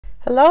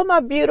Hello, my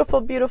beautiful,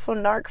 beautiful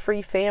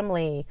narc-free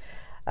family.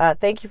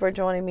 Thank you for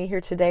joining me here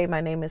today. My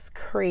name is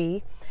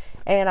Cree,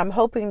 and I'm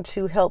hoping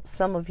to help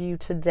some of you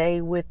today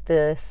with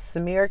the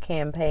smear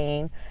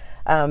campaign.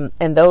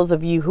 And those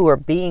of you who are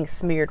being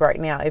smeared right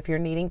now, if you're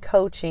needing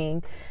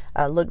coaching,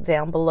 look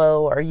down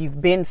below, or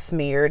you've been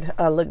smeared,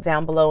 look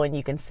down below and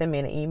you can send me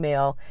an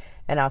email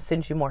and I'll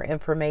send you more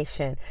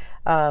information.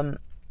 Some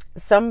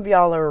of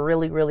y'all are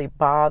really, really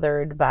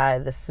bothered by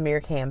the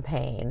smear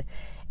campaign.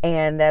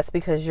 And that's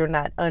because you're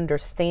not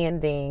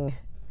understanding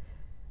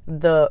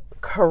the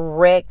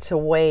correct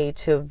way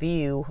to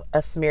view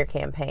a smear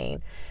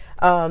campaign.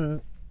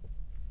 Some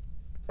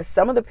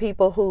of the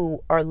people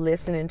who are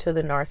listening to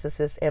the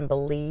narcissist and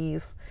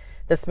believe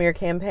the smear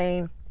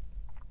campaign,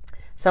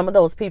 some of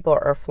those people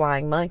are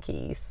flying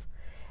monkeys.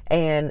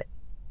 And,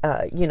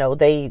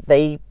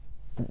 they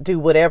do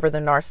whatever the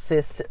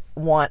narcissist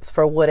wants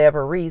for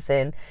whatever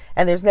reason,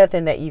 and there's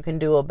nothing that you can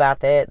do about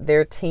that.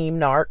 They're team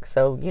narc,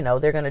 so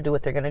they're going to do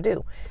what they're going to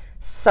do.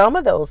 Some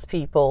of those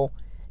people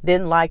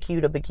didn't like you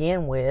to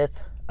begin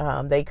with.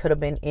 They could have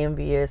been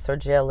envious or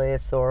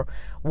jealous or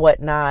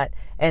whatnot,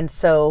 and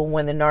so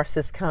when the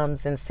narcissist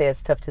comes and says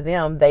stuff to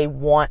them, they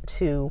want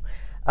to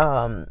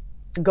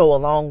go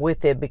along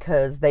with it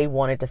because they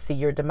wanted to see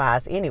your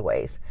demise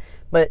anyways.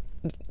 But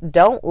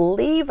don't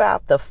leave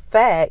out the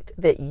fact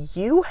that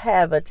you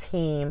have a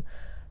team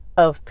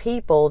of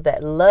people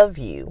that love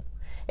you.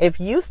 If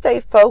you stay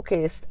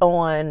focused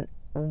on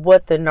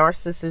what the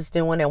narcissist is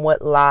doing and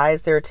what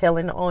lies they're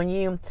telling on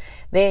you,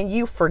 then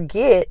you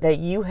forget that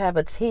you have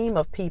a team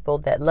of people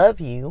that love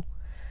you.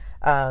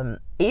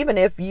 Even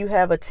if you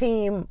have a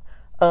team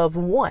of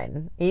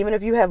one, even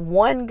if you have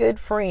one good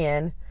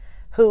friend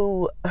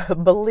who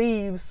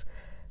believes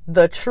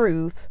the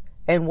truth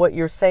and what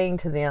you're saying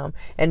to them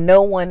and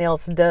no one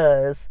else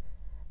does,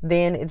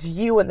 then it's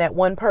you and that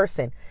one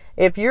person.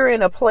 If you're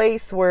in a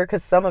place where,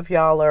 because some of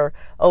y'all are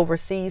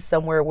overseas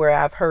somewhere where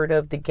I've heard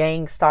of the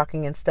gang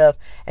stalking and stuff,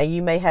 and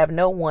you may have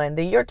no one,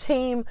 then your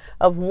team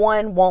of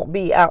one won't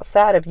be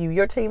outside of you.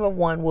 Your team of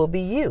one will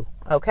be you,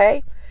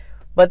 okay?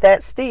 But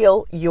that's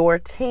still your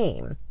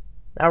team,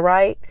 all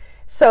right?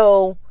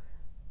 So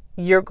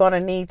you're going to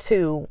need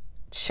to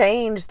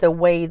change the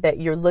way that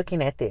you're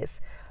looking at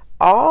this.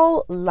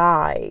 All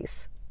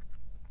lies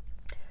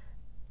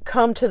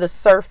come to the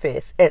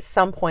surface at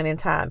some point in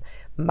time.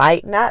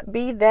 Might not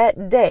be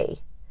that day.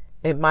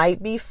 It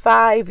might be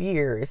 5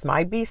 years,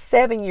 might be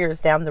 7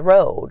 years down the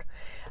road.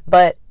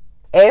 But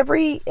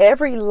every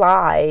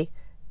lie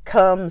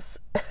comes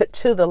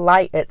to the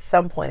light at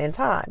some point in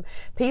time.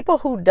 People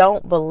who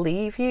don't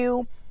believe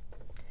you,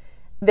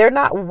 they're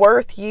not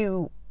worth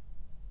you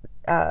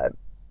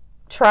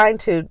trying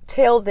to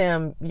tell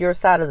them your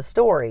side of the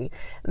story.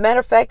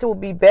 Matter of fact, it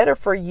would be better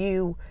for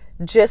you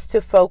just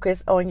to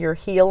focus on your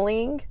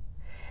healing,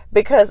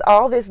 because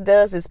all this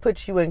does is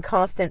put you in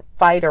constant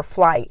fight or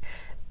flight.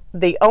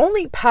 The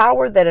only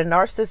power that a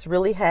narcissist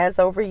really has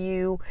over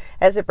you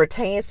as it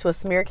pertains to a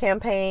smear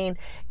campaign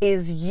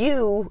is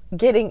you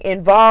getting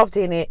involved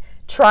in it,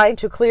 trying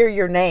to clear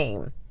your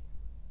name.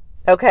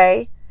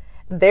 Okay?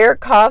 They're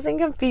causing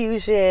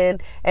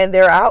confusion and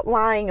they're out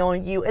lying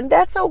on you, and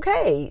that's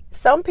okay.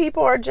 Some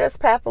people are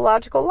just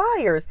pathological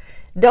liars.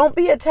 Don't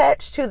be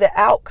attached to the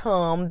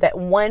outcome that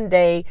one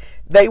day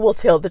they will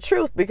tell the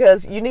truth,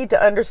 because you need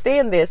to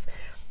understand this.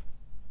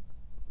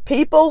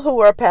 People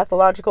who are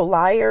pathological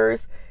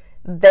liars,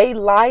 they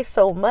lie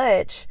so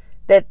much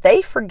that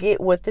they forget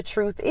what the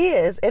truth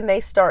is and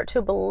they start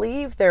to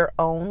believe their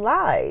own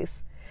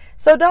lies.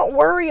 So don't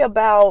worry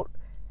about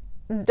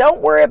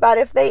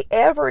if they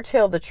ever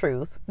tell the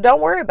truth. Don't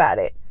worry about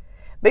it,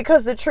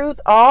 because the truth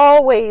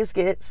always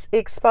gets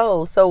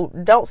exposed. So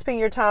don't spend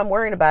your time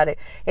worrying about it.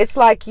 It's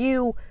like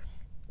you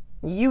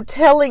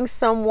telling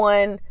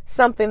someone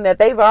something that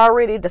they've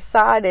already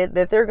decided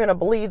that they're going to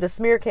believe the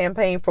smear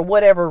campaign for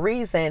whatever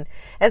reason.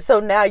 And so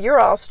now you're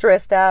all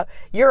stressed out.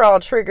 You're all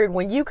triggered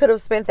when you could have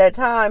spent that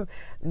time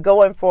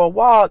going for a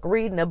walk,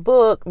 reading a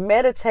book,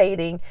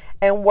 meditating,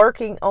 and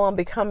working on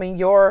becoming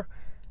your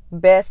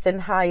best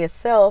and highest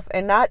self,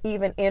 and not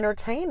even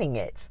entertaining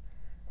it.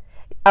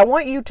 I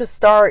want you to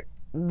start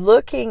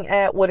looking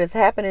at what is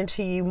happening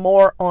to you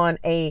more on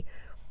a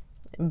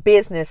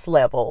business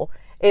level.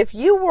 If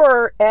you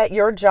were at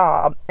your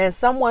job and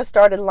someone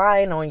started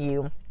lying on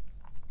you,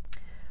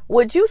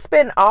 would you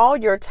spend all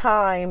your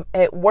time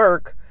at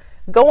work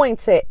going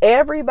to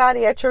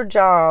everybody at your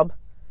job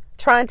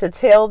trying to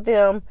tell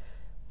them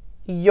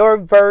your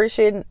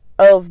version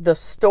of the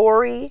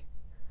story?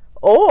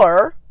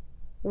 Or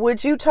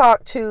would you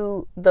talk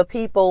to the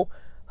people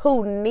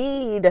who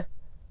need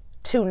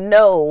to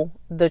know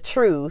the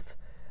truth,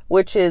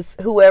 which is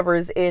whoever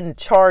is in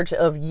charge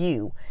of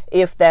you,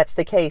 if that's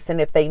the case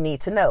and if they need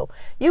to know?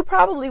 You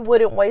probably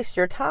wouldn't waste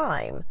your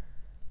time.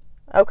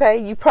 Okay?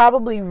 You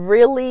probably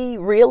really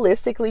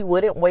realistically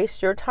wouldn't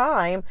waste your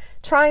time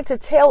trying to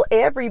tell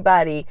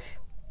everybody.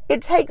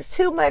 It takes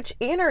too much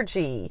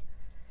energy.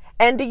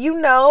 And do you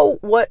know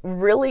what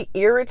really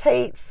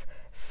irritates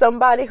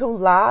somebody who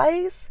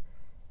lies?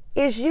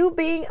 Is you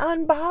being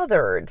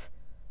unbothered.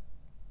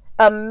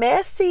 A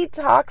messy,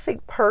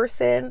 toxic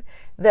person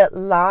that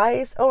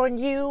lies on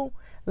you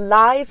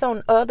lies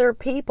on other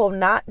people,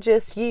 not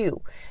just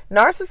you.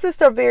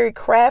 Narcissists are very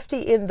crafty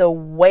in the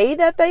way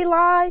that they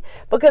lie,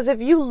 because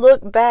if you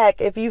look back,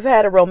 if you've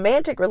had a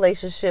romantic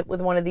relationship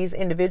with one of these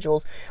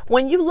individuals,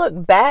 when you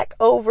look back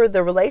over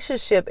the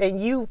relationship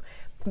and you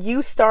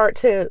start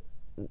to,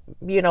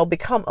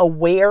 become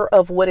aware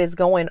of what is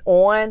going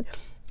on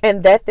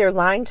and that they're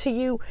lying to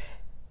you,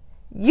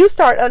 you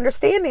start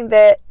understanding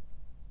that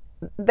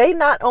they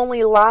not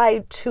only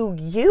lied to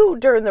you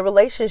during the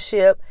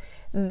relationship,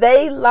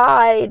 they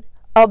lied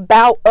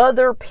about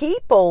other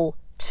people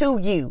to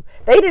you.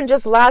 They didn't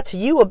just lie to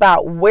you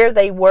about where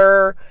they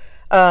were,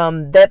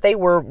 that they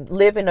were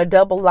living a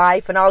double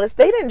life and all this.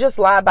 They didn't just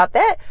lie about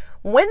that.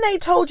 When they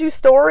told you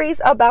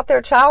stories about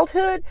their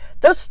childhood,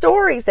 the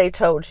stories they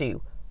told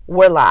you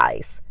were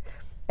lies.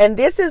 And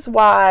this is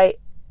why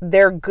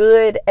they're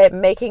good at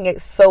making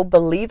it so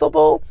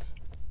believable.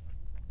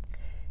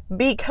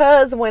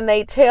 Because when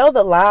they tell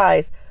the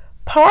lies,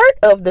 part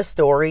of the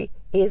story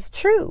is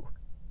true.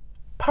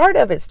 Part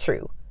of it's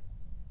true.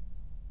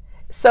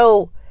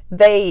 So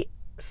they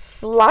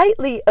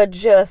slightly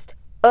adjust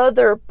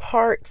other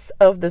parts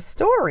of the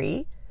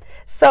story.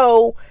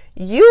 So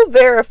you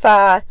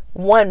verify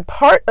one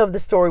part of the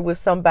story with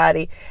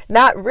somebody,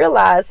 not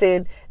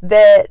realizing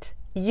that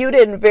you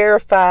didn't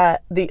verify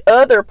the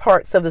other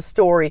parts of the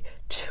story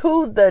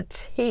to the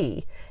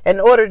T. In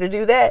order to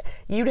do that,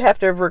 you'd have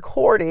to have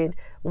recorded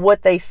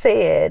what they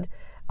said,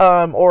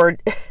 or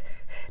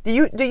do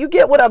you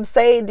get what I'm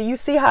saying? Do you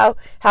see how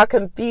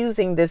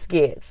confusing this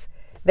gets?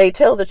 They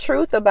tell the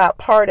truth about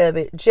part of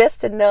it,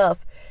 just enough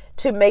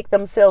to make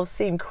themselves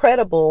seem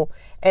credible,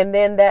 and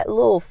then that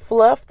little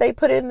fluff they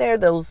put in there,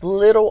 those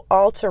little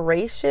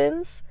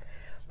alterations,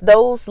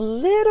 those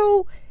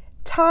little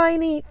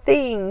tiny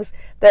things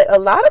that a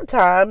lot of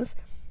times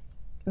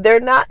they're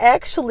not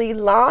actually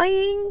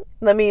lying.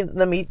 Let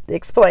me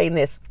explain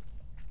this.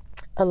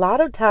 A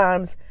lot of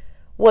times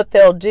what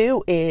they'll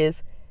do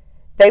is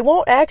they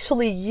won't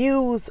actually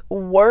use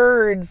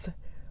words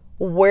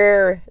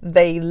where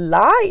they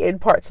lie in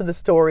parts of the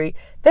story.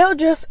 They'll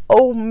just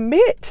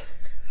omit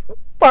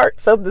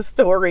parts of the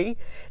story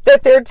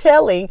that they're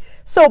telling.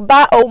 So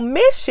by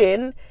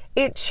omission,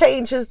 it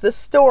changes the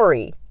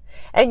story.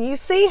 And you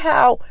see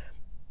how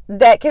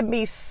that can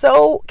be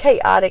so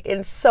chaotic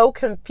and so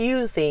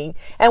confusing.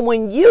 And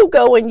when you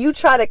go and you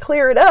try to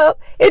clear it up,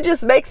 it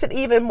just makes it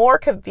even more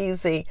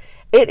confusing.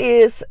 It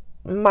is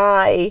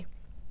my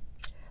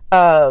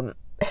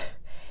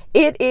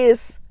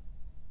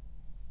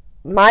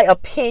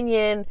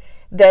opinion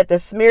that the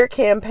smear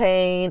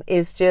campaign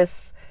is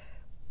just,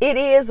 it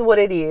is what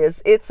it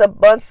is. It's a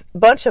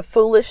bunch of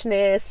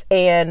foolishness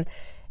and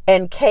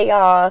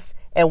chaos.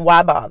 And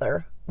why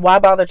bother? Why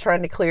bother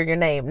trying to clear your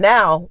name?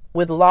 Now,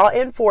 with law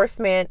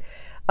enforcement,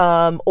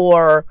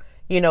 or,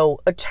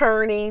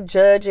 attorney,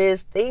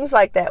 judges, things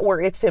like that,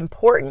 where it's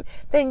important,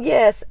 then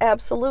yes,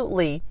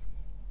 absolutely.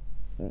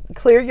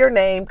 Clear your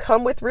name,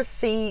 come with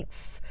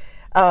receipts,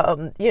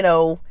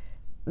 the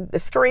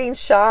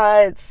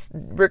screenshots,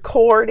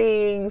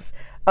 recordings,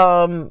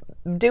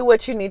 do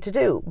what you need to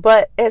do.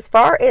 But as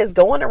far as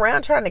going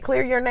around trying to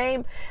clear your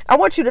name, I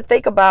want you to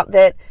think about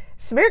that.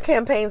 Smear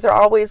campaigns are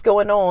always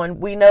going on.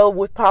 We know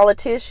with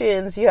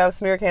politicians, you have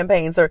smear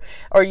campaigns, or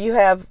you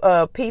have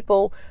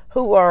people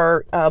who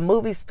are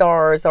movie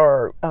stars,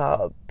 or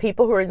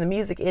people who are in the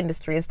music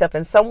industry and stuff,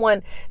 and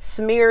someone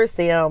smears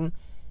them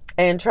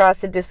and tries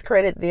to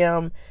discredit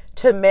them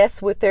to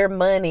mess with their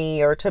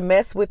money, or to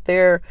mess with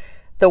the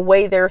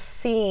way they're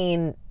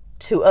seen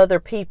to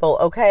other people,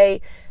 okay?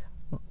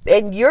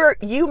 And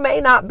you may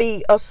not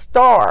be a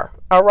star,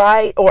 all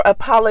right, or a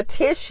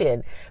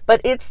politician, but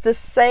it's the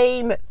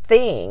same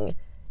thing.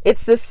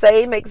 It's the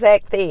same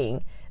exact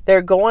thing.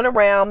 They're going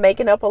around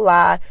making up a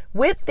lie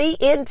with the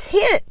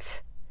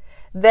intent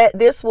that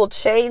this will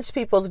change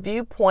people's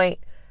viewpoint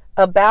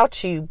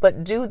about you.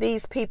 But do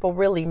these people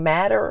really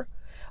matter?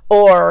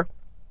 Or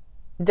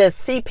does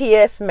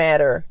CPS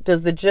matter?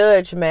 Does the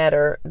judge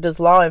matter? Does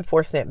law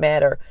enforcement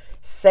matter?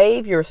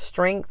 Save your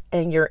strength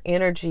and your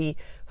energy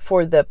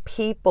for the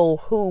people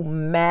who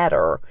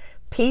matter.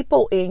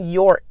 People in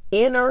your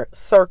inner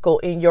circle,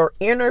 in your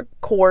inner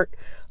court,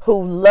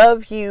 who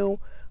love you,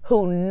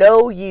 who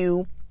know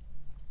you.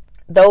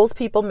 Those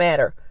people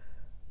matter.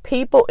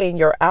 People in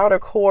your outer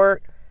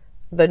court,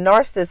 the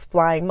narcissist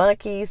flying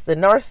monkeys, the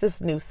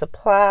narcissist new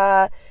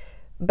supply.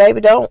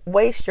 Baby, don't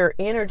waste your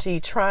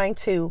energy trying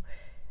to,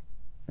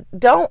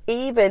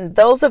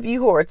 those of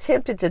you who are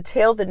tempted to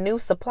tell the new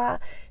supply,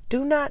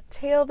 do not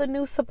tell the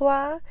new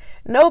supply.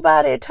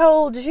 Nobody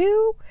told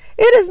you.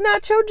 It is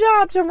not your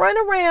job to run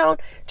around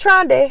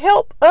trying to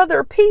help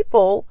other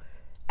people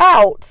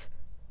out.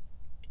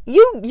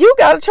 You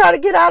got to try to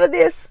get out of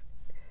this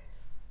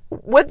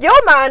with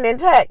your mind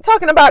intact.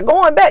 Talking about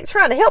going back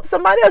trying to help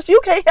somebody else.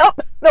 You can't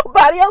help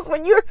nobody else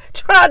when you're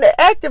trying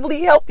to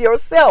actively help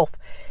yourself.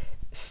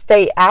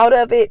 Stay out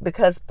of it,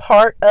 because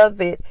part of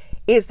it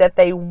is that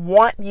they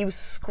want you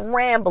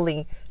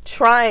scrambling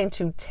trying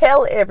to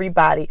tell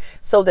everybody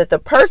so that the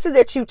person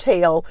that you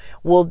tell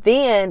will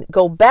then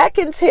go back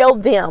and tell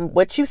them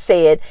what you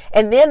said,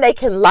 and then they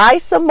can lie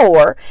some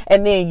more,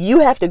 and then you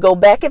have to go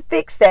back and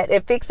fix that,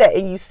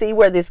 and you see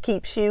where this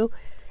keeps you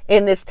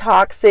in this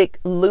toxic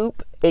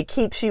loop. It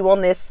keeps you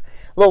on this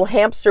little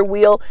hamster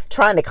wheel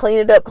trying to clean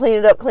it up.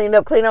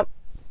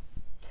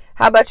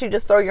 How about you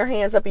just throw your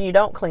hands up and you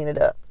don't clean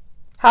it up?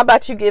 How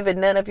about you give it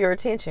none of your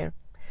attention?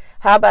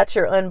 How about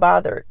you're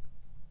unbothered?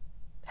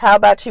 How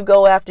about you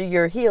go after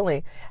your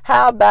healing?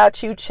 How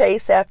about you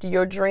chase after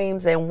your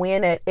dreams and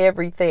win at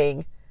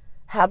everything?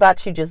 How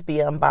about you just be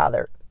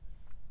unbothered?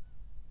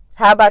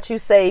 How about you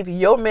save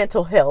your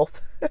mental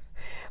health?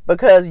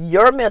 Because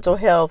your mental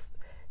health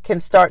can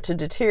start to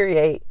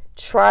deteriorate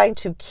trying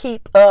to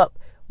keep up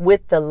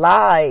with the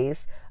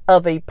lies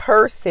of a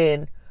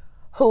person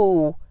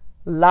who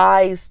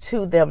lies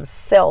to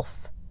themselves.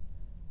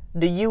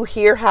 Do you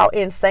hear how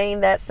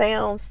insane that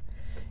sounds?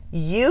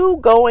 You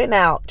going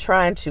out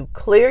trying to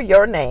clear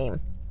your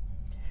name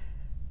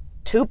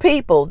to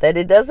people that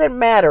it doesn't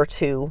matter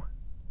to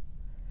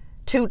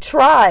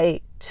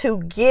try to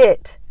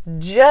get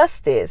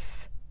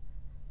justice,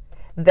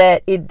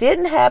 that it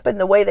didn't happen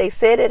the way they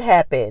said it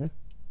happened,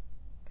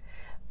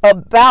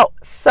 about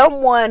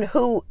someone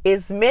who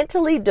is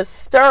mentally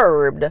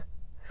disturbed,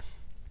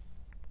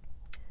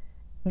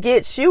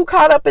 gets you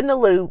caught up in the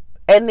loop,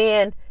 and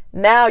then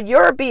now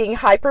you're being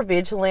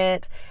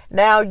hypervigilant.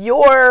 Now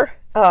you're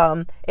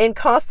in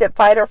constant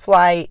fight or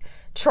flight,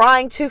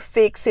 trying to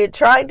fix it.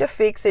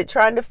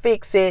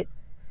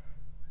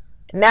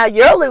 Now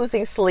you're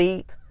losing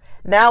sleep.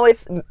 Now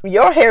it's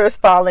your hair is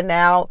falling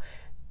out.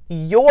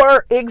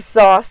 You're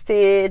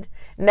exhausted.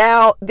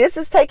 Now this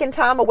is taking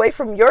time away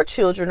from your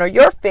children or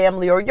your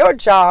family or your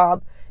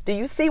job. Do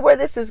you see where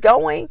this is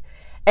going?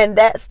 And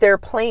that's their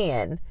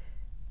plan.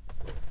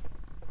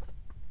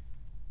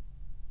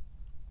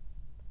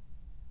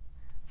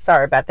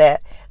 Sorry about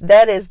that.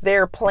 That is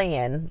their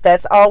plan.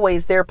 That's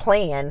always their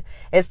plan,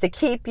 is to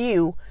keep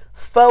you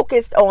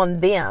focused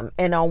on them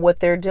and on what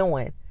they're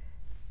doing.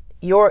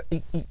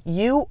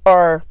 You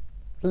are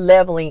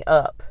leveling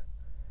up.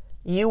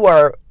 You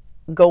are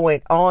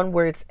going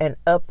onwards and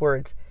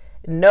upwards.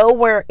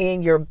 Nowhere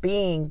in your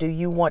being do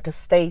you want to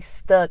stay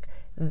stuck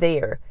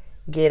there.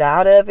 Get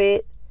out of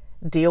it.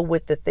 Deal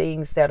with the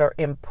things that are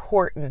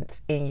important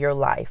in your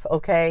life.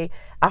 Okay.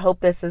 I hope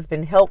this has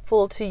been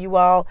helpful to you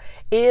all.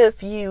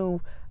 If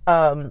you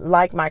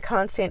like my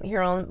content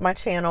here on my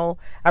channel,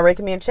 I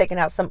recommend checking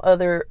out some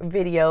other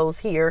videos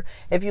here.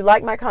 If you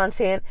like my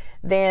content,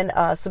 then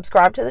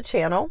subscribe to the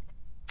channel.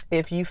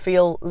 If you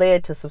feel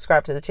led to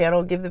subscribe to the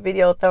channel, give the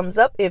video a thumbs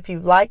up if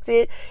you've liked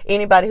it.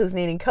 Anybody who's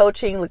needing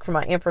coaching, look for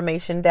my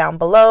information down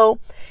below.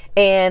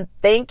 And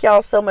thank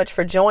y'all so much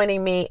for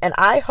joining me. And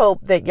I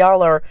hope that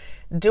y'all are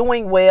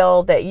doing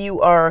well, that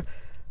you are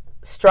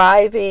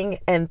striving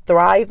and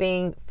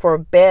thriving for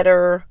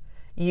better.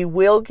 You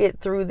will get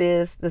through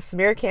this. The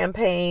smear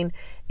campaign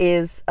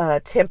is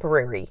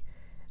temporary.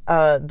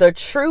 The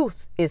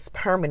truth is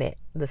permanent.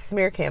 The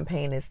smear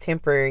campaign is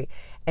temporary,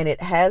 and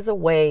it has a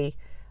way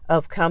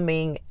of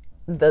coming.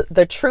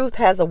 The truth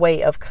has a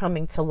way of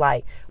coming to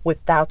light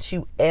without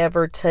you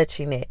ever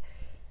touching it.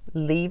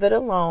 Leave it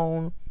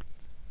alone.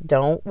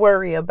 Don't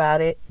worry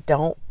about it.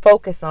 Don't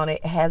focus on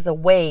it. It has a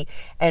way.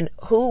 And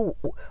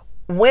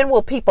when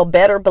will people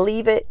better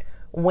believe it?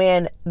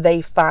 When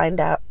they find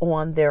out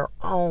on their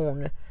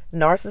own.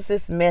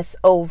 Narcissists mess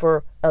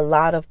over a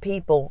lot of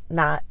people,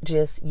 not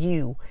just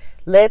you.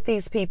 Let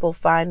these people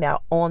find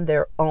out on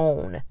their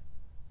own.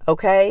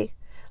 Okay?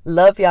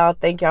 Love y'all.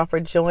 Thank y'all for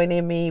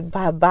joining me.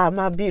 Bye bye,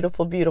 my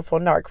beautiful, beautiful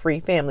narc-free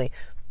family.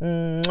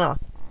 Mwah.